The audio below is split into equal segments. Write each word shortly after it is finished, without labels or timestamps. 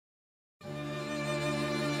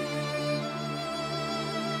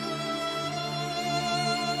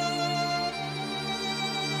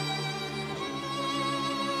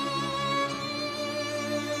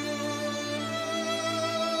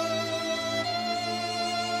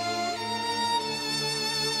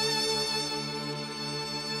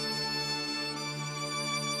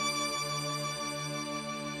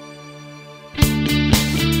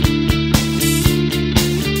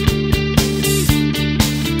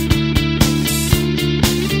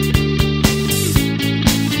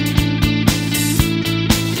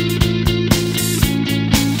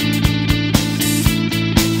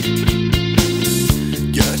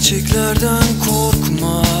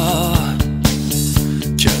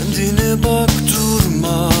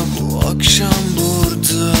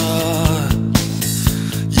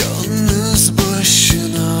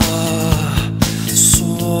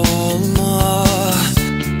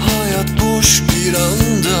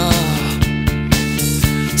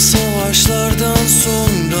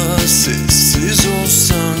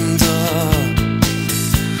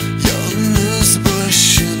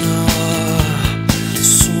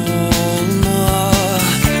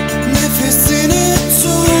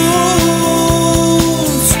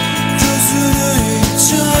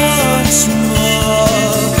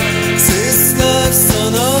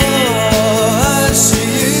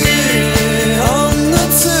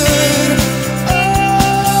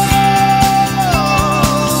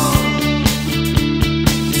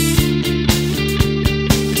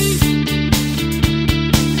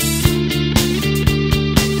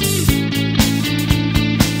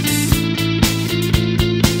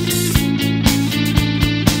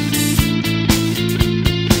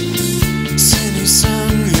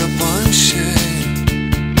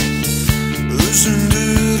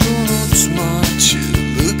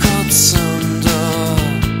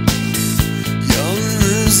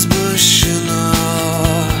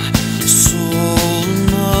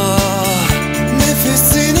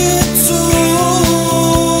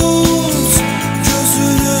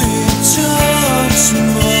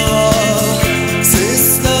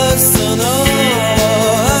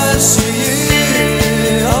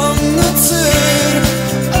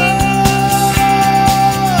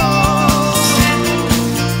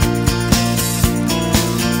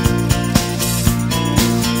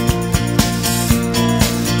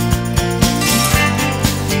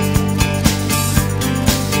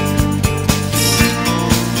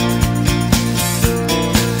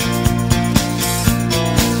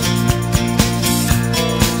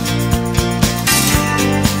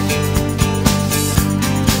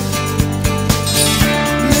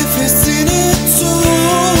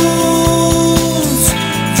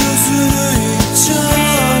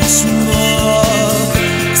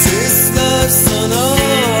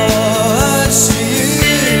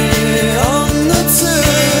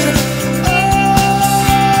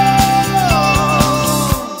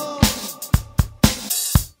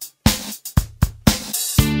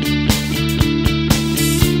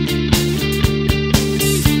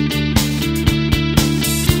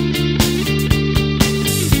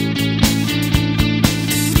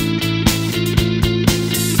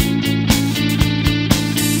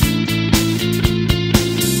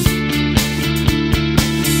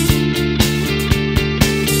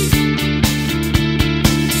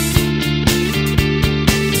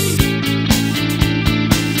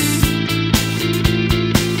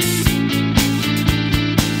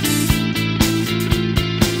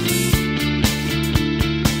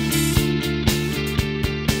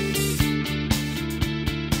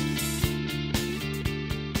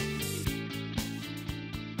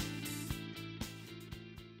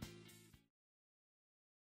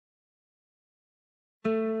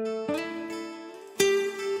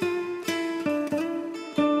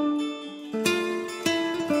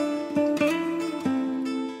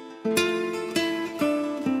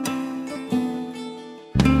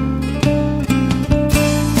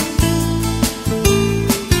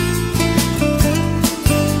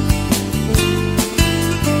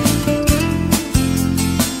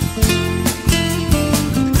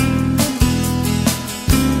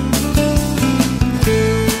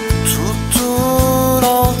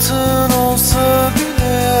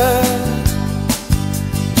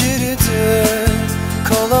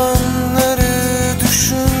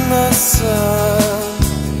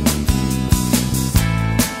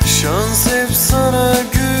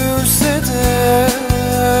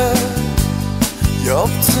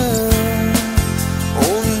yaptın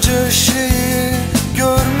onca şeyi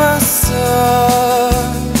görmezsen,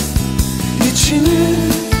 içini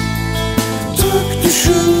dök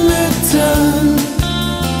düşünmeden,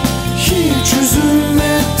 hiç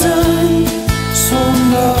üzülmeden,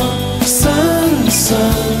 sonra sen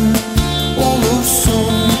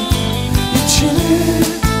olursun. İçini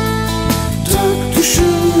dök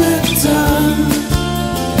düşünmeden,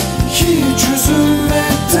 hiç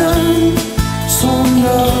üzülmeden,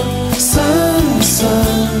 sonra sen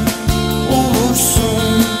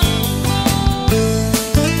olursun.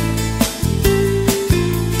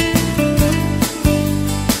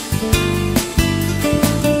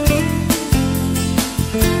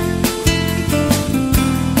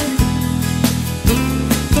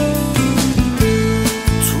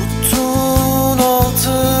 Tuttuğun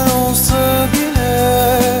altın olsa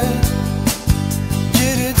bile,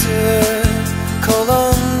 geride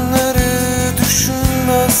kalanları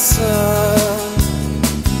düşünmezsen,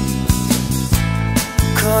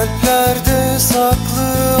 kalplerde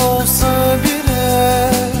saklı olsa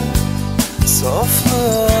bile,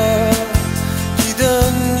 saflığa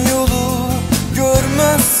giden yolu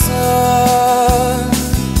görmezsen,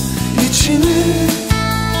 içini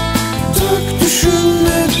dök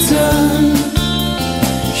düşünmeden,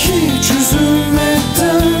 hiç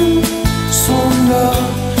üzülmeden, sonra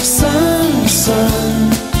sen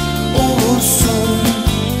olursun.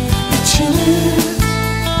 İçini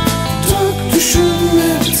dök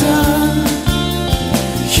düşünmeden,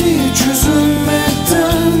 hiç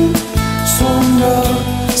üzülmeden, sonra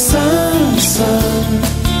sen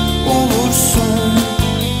olursun.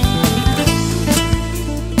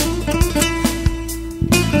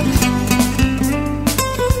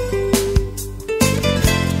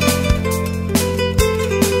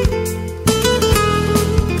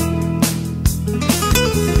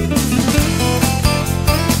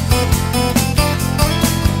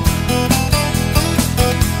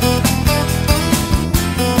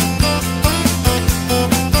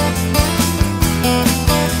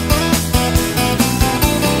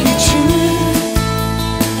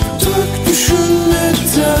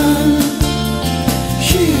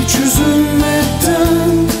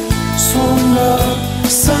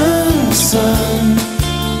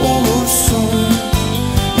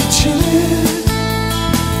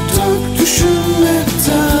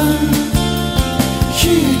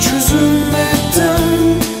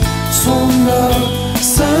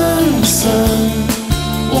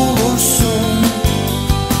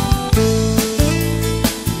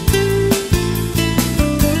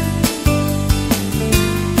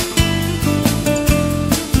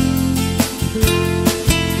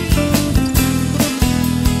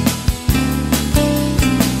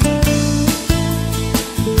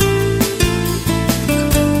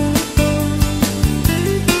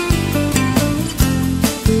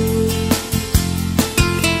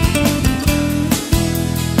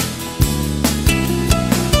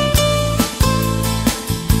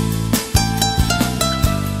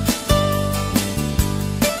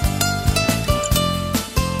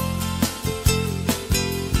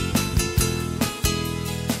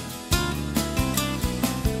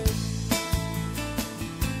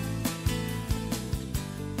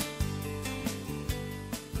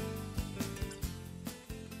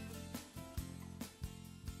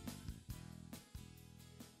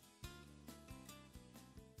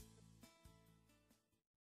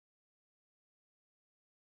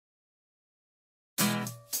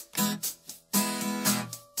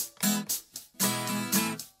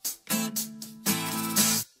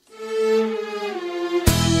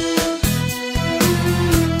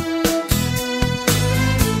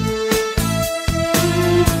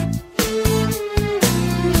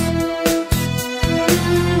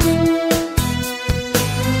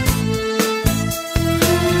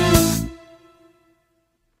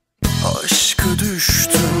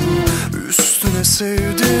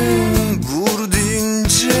 sevdim, vur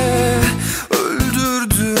deyince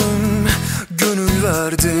öldürdüm, gönül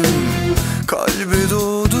verdim, kalbe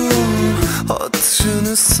doğdum,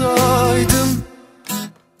 hatırını saydım.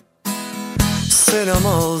 Selam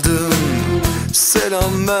aldım,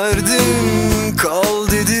 selam verdim, kal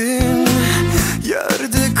dedin,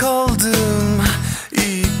 yerde kaldım,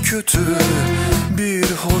 iyi kötü bir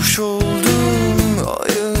hoş oldum,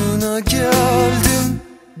 ayağına geldim.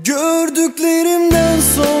 Gördüklerimden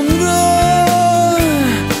sonra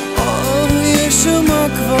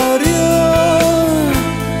yaşamak var ya,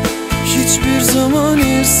 hiçbir zaman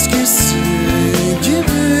eskisi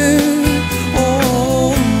gibi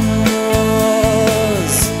olmaz.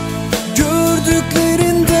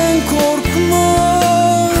 Gördüklerinden korkma,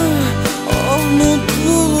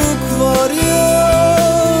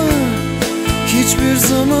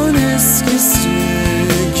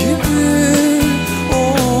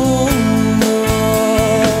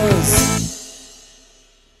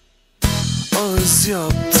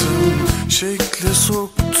 attım, şekle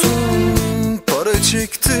soktum, para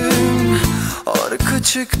çektim, arka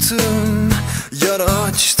çıktım, yara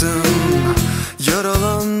açtım,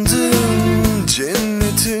 yaralandım,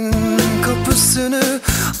 cennetin kapısını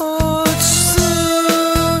açtım.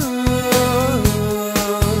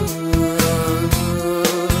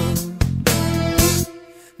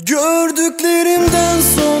 Gördüklerimden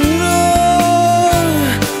sonra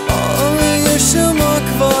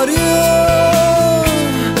yaşamak var ya,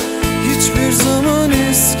 hiçbir zaman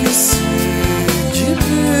eskisi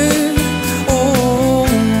gibi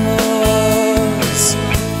olmaz.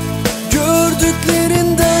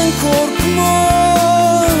 Gördüklerinden korkma,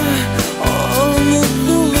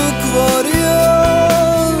 mutluluk var ya,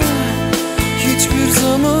 hiçbir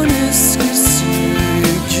zaman eskisi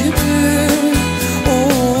gibi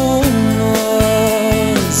olmaz.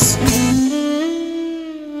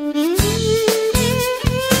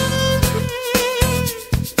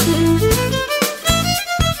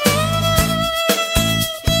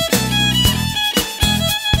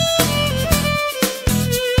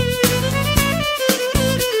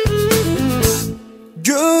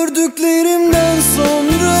 Gördüklerimden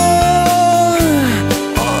sonra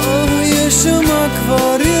yaşamak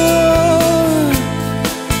var ya,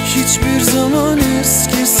 hiçbir zaman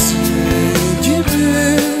eskisi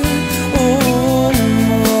gibi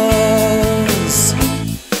olmaz.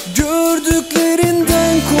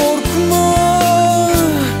 Gördüklerinden korkma,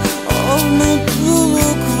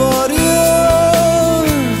 mutluluk var ya,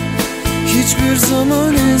 hiçbir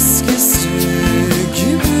zaman eskisi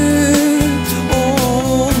gibi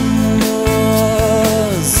olmaz.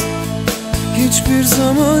 Hiçbir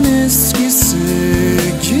zaman eskisi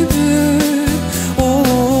gibi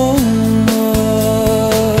olmaz.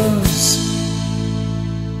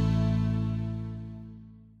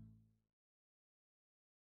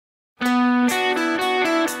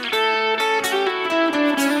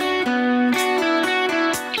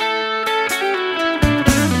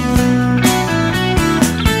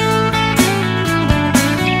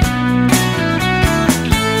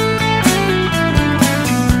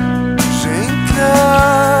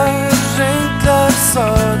 Renkler, renkler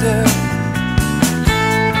sade,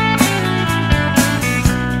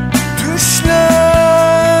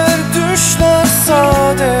 düşler, düşler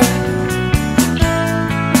sade,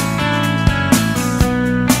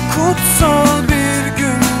 kutsal bir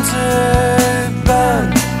günde ben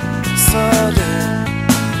sade,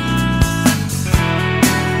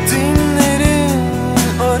 dinlerin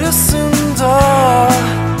arasında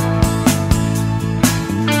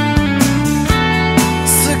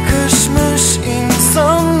sıkışmış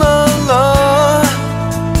insanlarla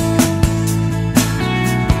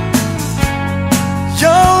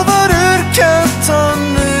yalvarırken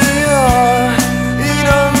Tanrı'ya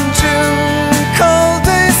inancım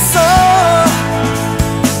kaldıysa,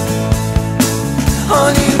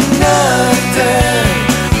 hani nerede,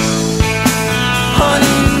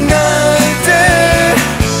 hani nerede,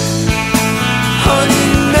 hani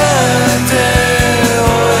nerede o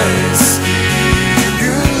eski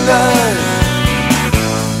günler,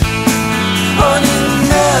 hani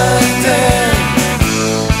nerede,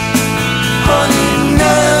 hani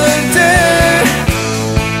nerede,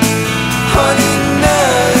 hani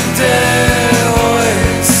nerede o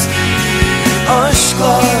eski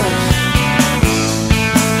aşklar?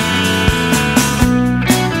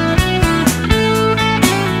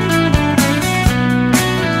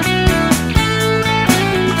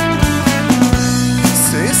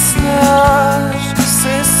 Sesler,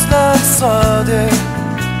 sesler sade,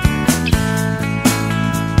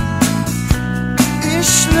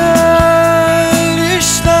 işler,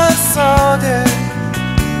 işler sade,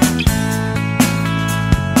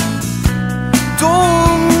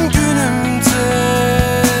 doğum günümde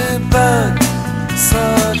ben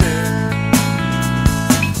sade,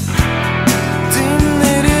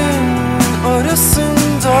 dinlerin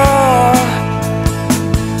arasında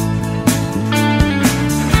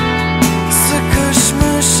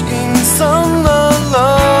sıkışmış insanlarla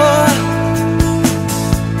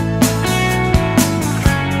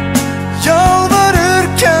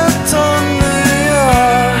yalvarırken Tanrı'ya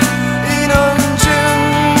inancım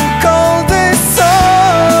kaldıysa,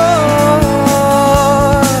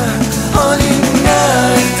 hani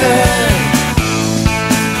nerede,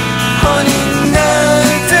 hani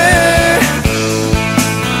nerede,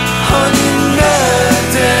 hani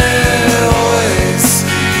nerede o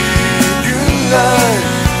eski günler,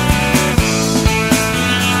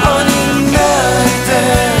 hani nerede,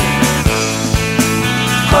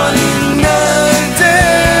 hani nerede,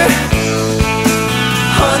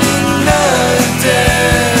 hani nerede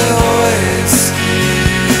o eski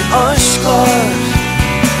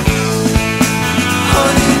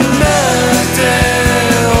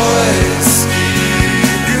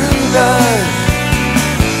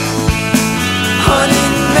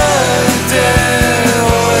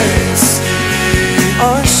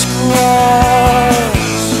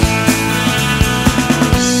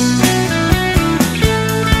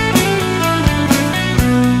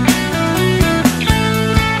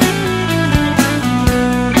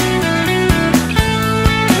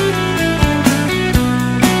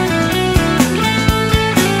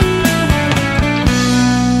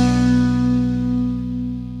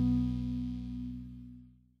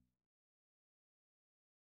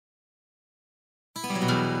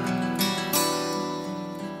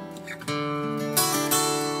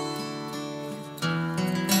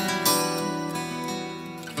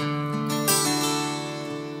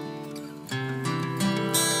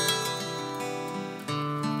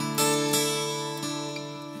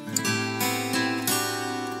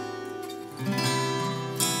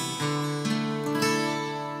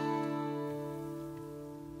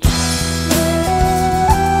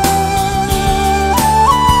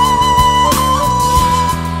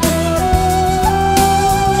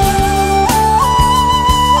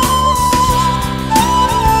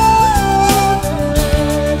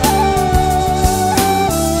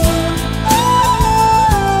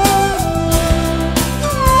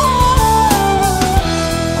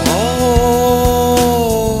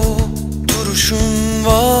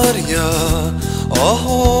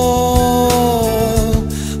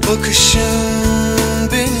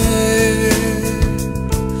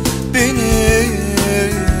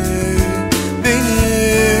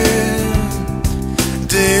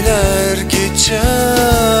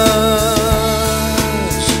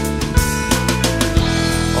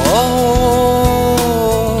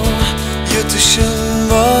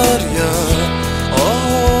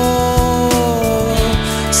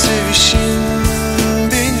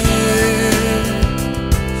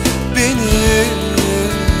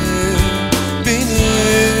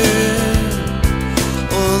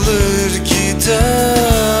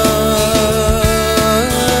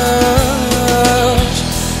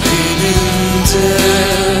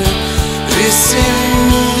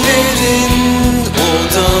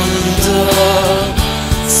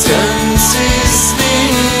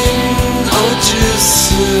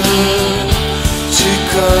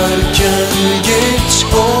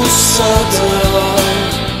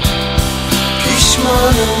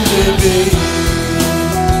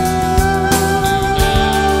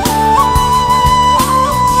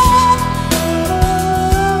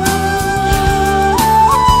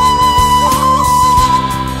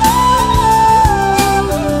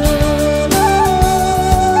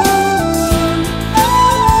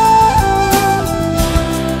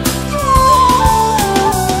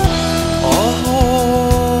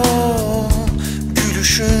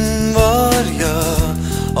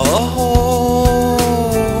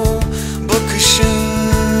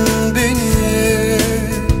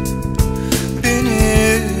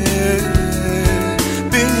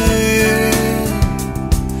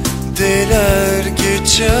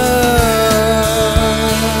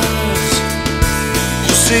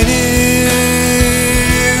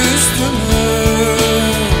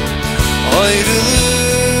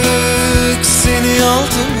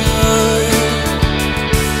aldı mı?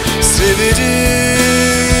 Severim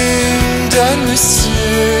der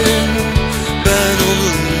misin? Ben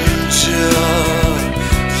olunca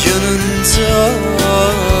yanında,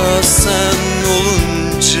 sen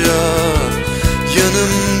olunca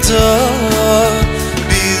yanımda,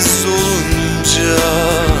 biz olunca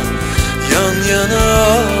yan yana.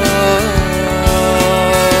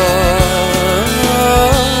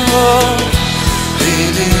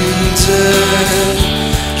 Elimde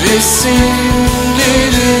resimlerin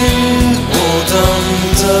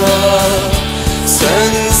odamda,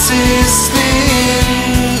 sensizliğin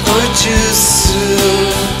acısı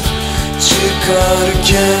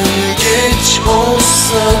çıkarken geç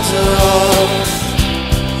olsa da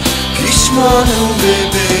pişmanım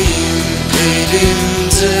bebeğim.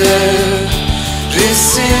 Elimde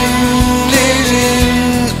resimlerin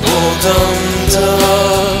odamda,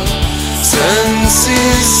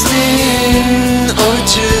 sensizliğin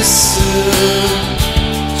acısı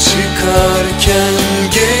çıkarken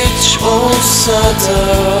geç olsa da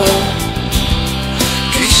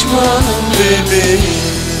pişmanım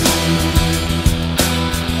bebeğim.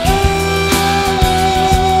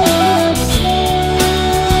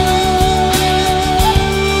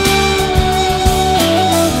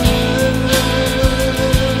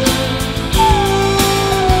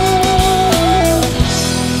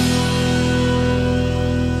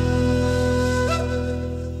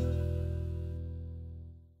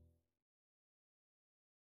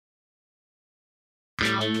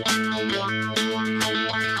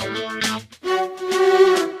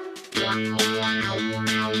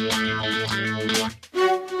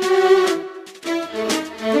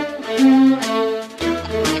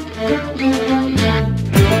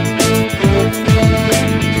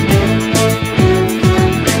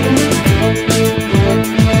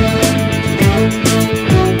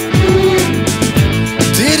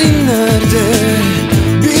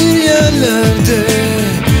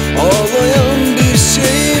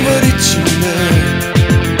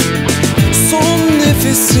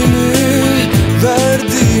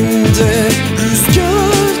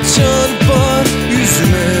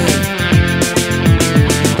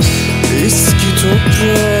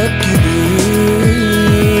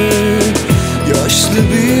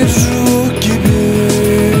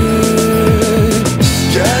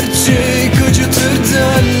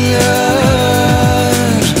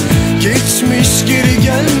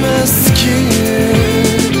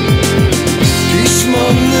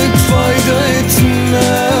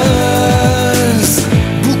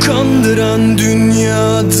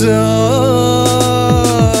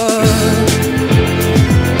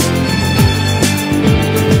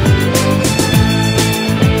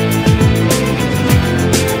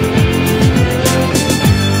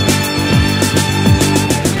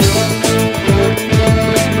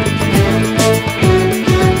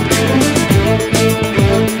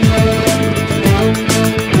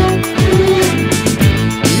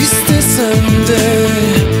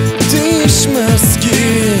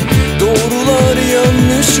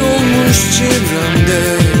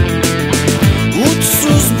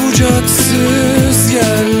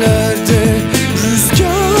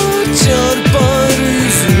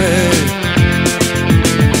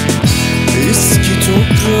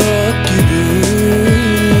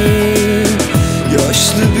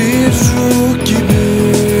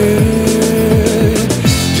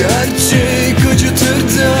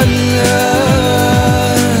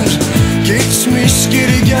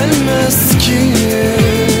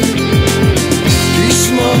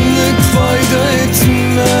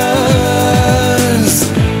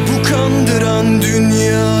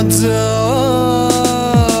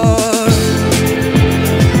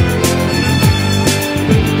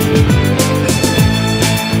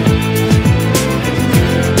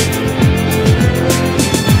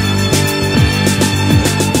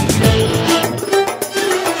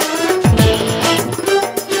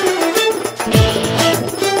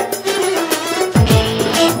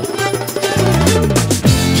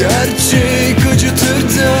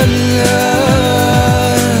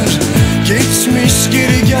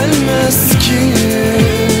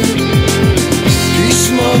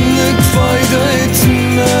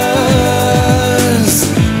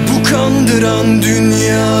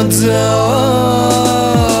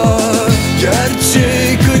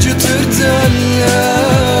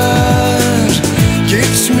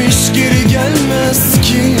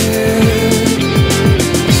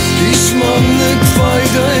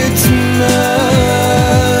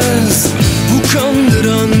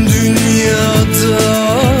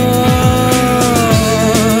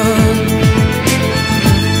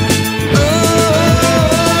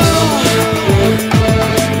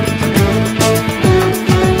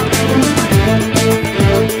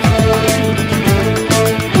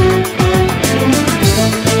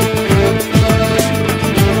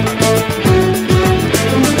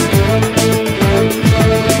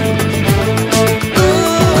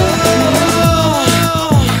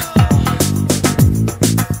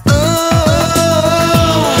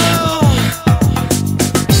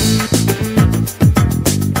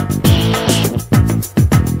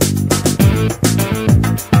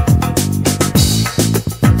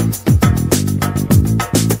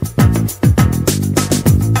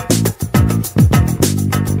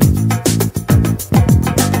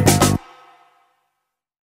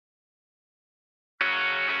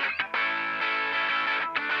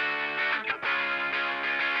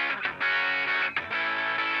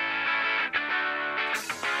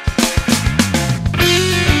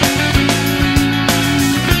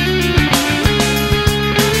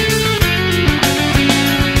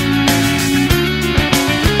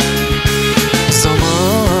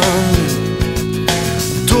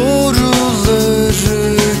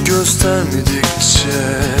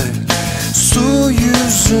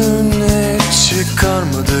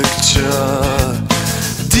 çıkarmadıkça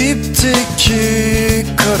dipteki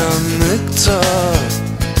karanlıkta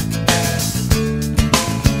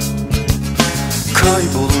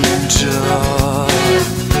kaybolunca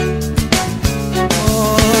ah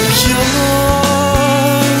yalan,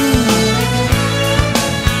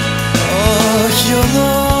 ah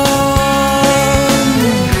yalan,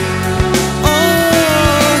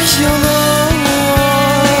 ah yalan,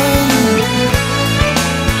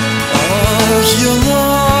 ah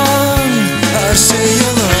yalan, her şey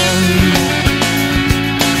yalan.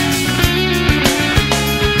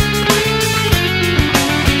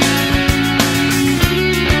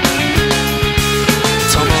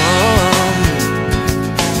 Tamam,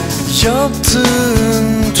 yaptığın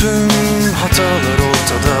tüm hatalar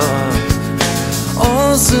ortada.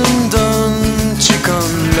 Ağzından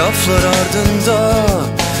çıkan laflar ardında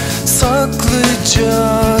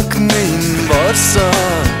saklayacak neyin varsa.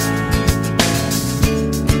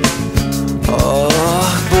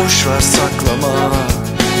 Ah boşver saklama.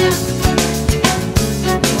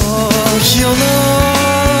 Ah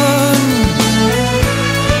yalan,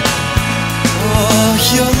 ah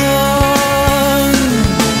yalan,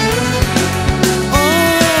 ah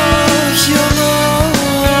yalan,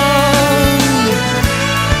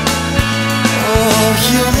 ah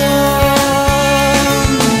yalan,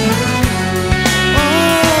 ah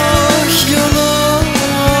yalan,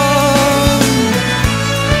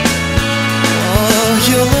 ah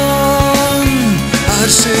yalan, her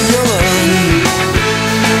şey yalan.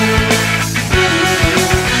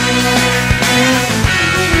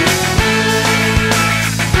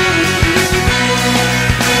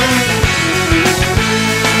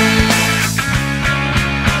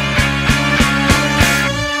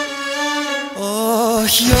 Ah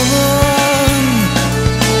yalan,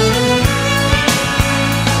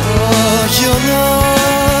 ah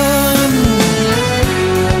yalan,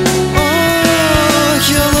 ah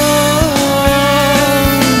yalan,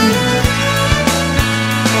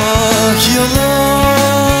 ah yalan,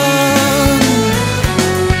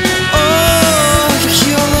 ah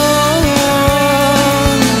yalan,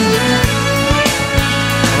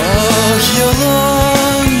 ah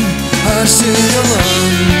yalan, her şey yalan.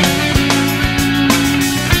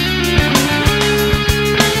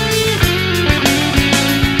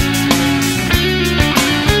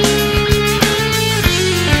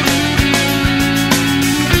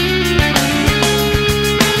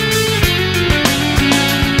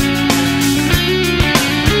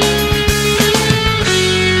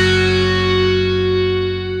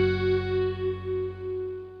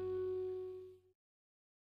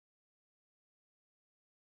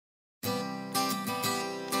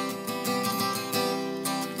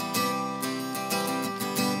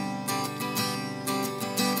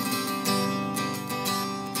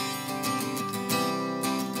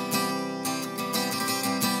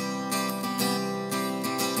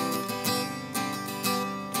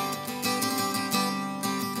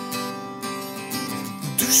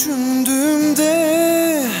 Düşündüğümde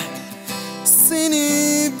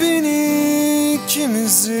seni, beni,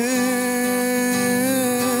 ikimizi,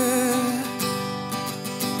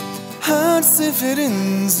 her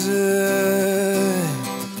seferinde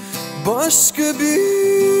başka bir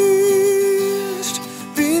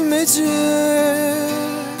bilmece,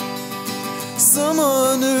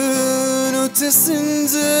 zamanın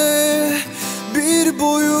ötesinde bir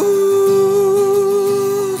boyut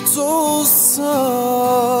olsan,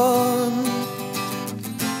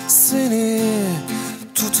 seni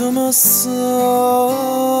tutamazsam,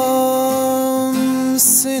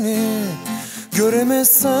 seni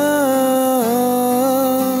göremezsem,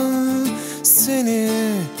 seni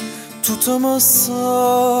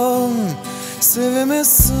tutamazsam,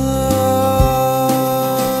 sevemezsem.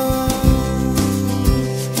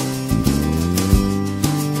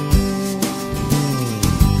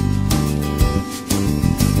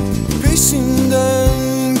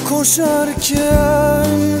 Peşinden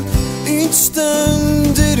koşarken içten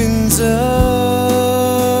derinden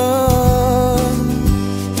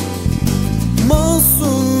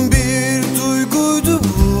masum bir duyguydu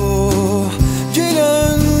bu,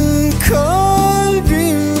 gelen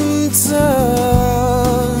kalbimden.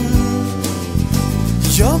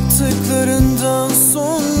 Yaptıklarından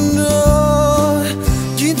sonra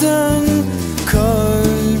giden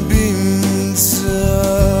kalbimden,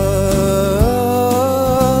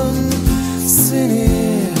 seni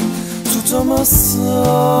tutamazsam,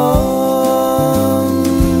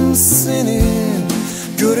 seni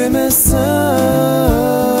göremezsem,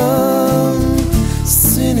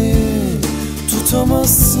 seni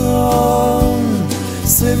tutamazsam,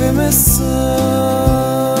 sevemezsem.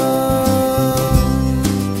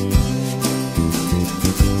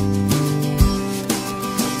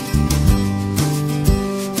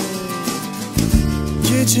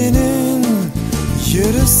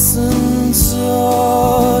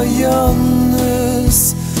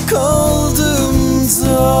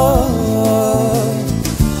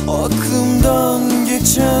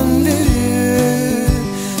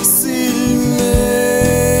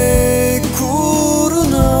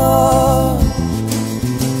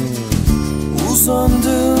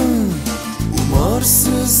 uzandım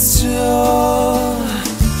umarsızca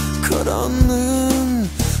karanlığın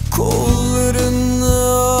kollarına.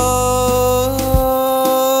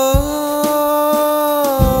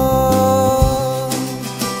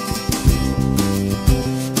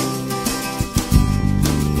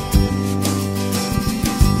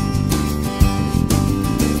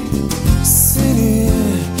 Seni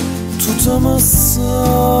tutamazsam,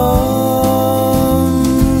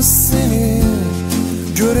 seni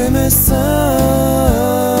göremezsem,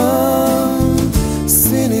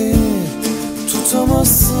 seni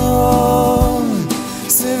tutamazsam,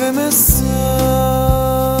 sevemezsem.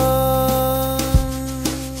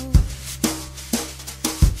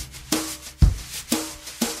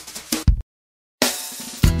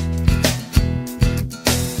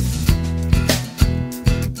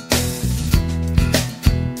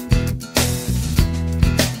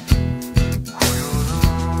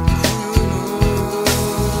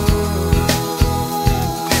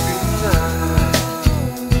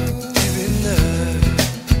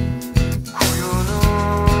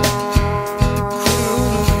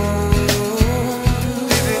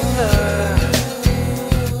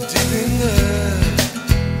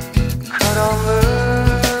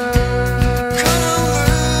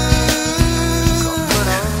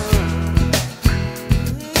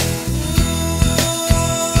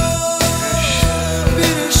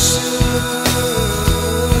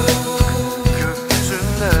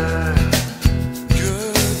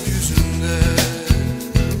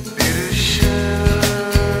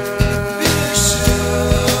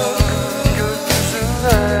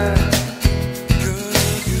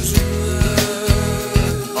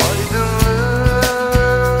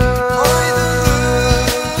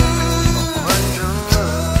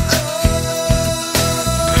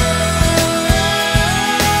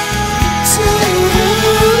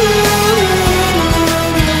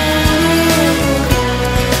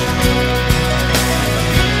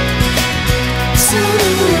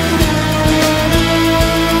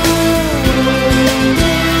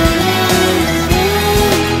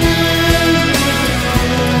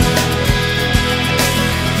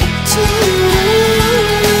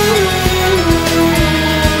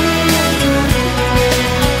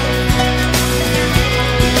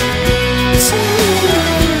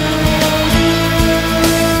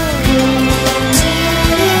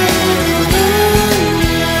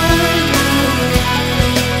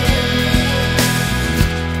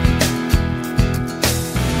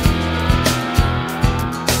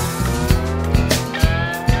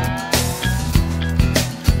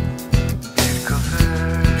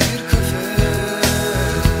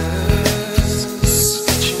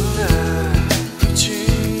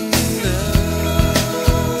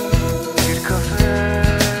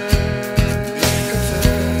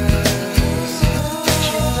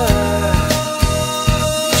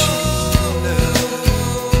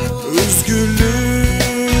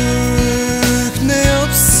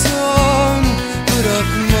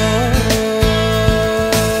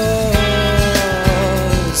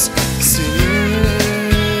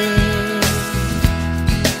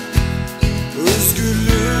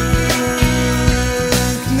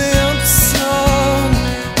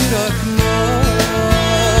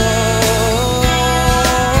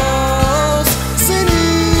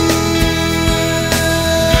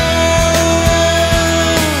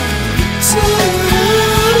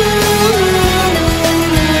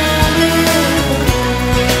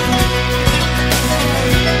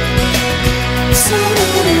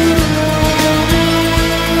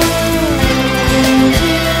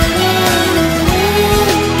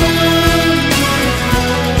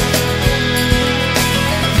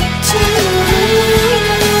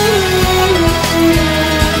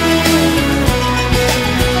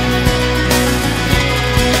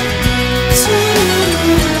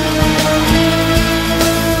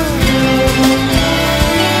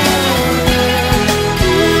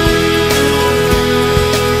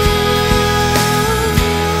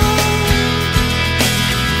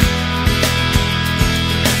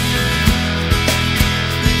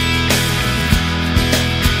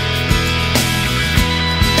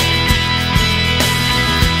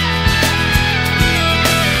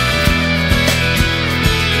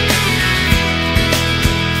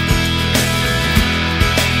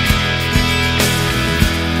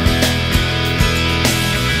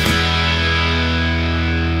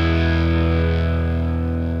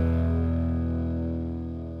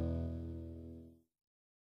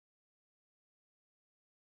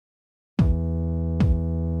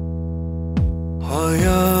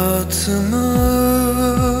 Hayatımı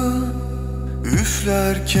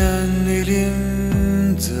üflerken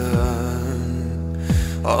elimden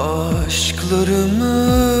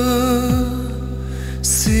Aşklarımı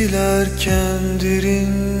silerken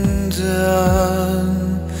derinden,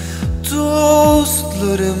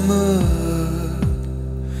 dostlarımı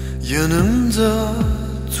yanımda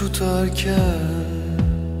tutarken,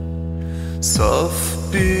 saf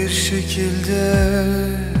bir şekilde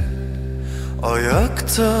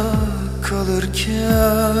ayakta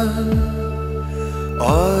kalırken,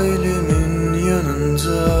 ailemin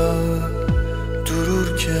yanında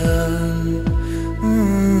dururken,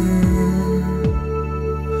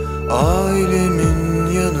 ailemin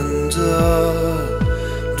yanında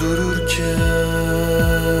dururken,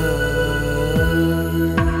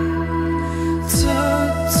 ta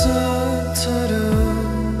ta tara,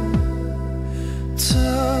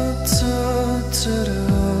 ta ta tara,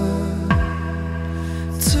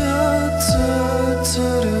 ta ta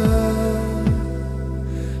tara,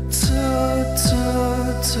 ta ta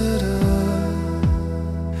tara.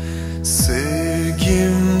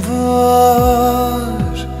 Sevgim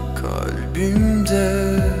var kalbimde,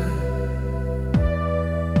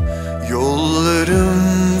 yollarım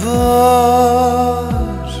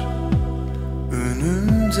var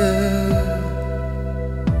önümde.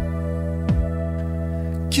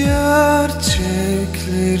 Gerçekleri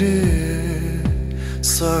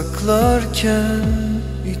saklarken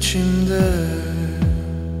içimde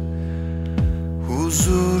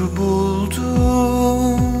huzur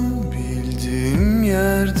buldum bildiğim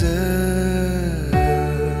yerde.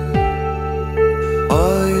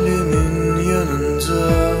 Ailemin yanında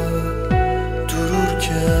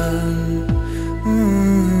dururken,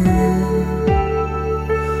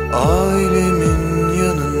 ailemin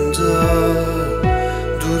yanında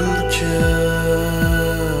dururken,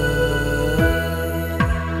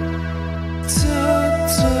 ta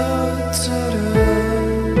ta tara,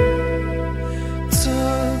 ta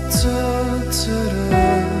ta tara,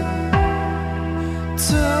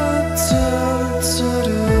 ta ta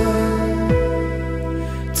tara,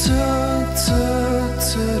 ta ta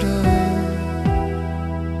tara.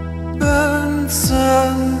 Ben,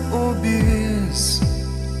 sen, o, biz,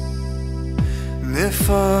 ne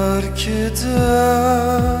fark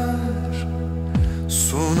eder?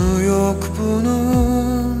 Sonu yok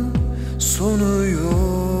bunun, sonu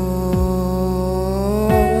yok.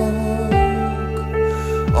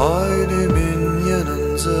 Ailemin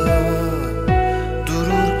yanında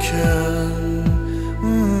dururken,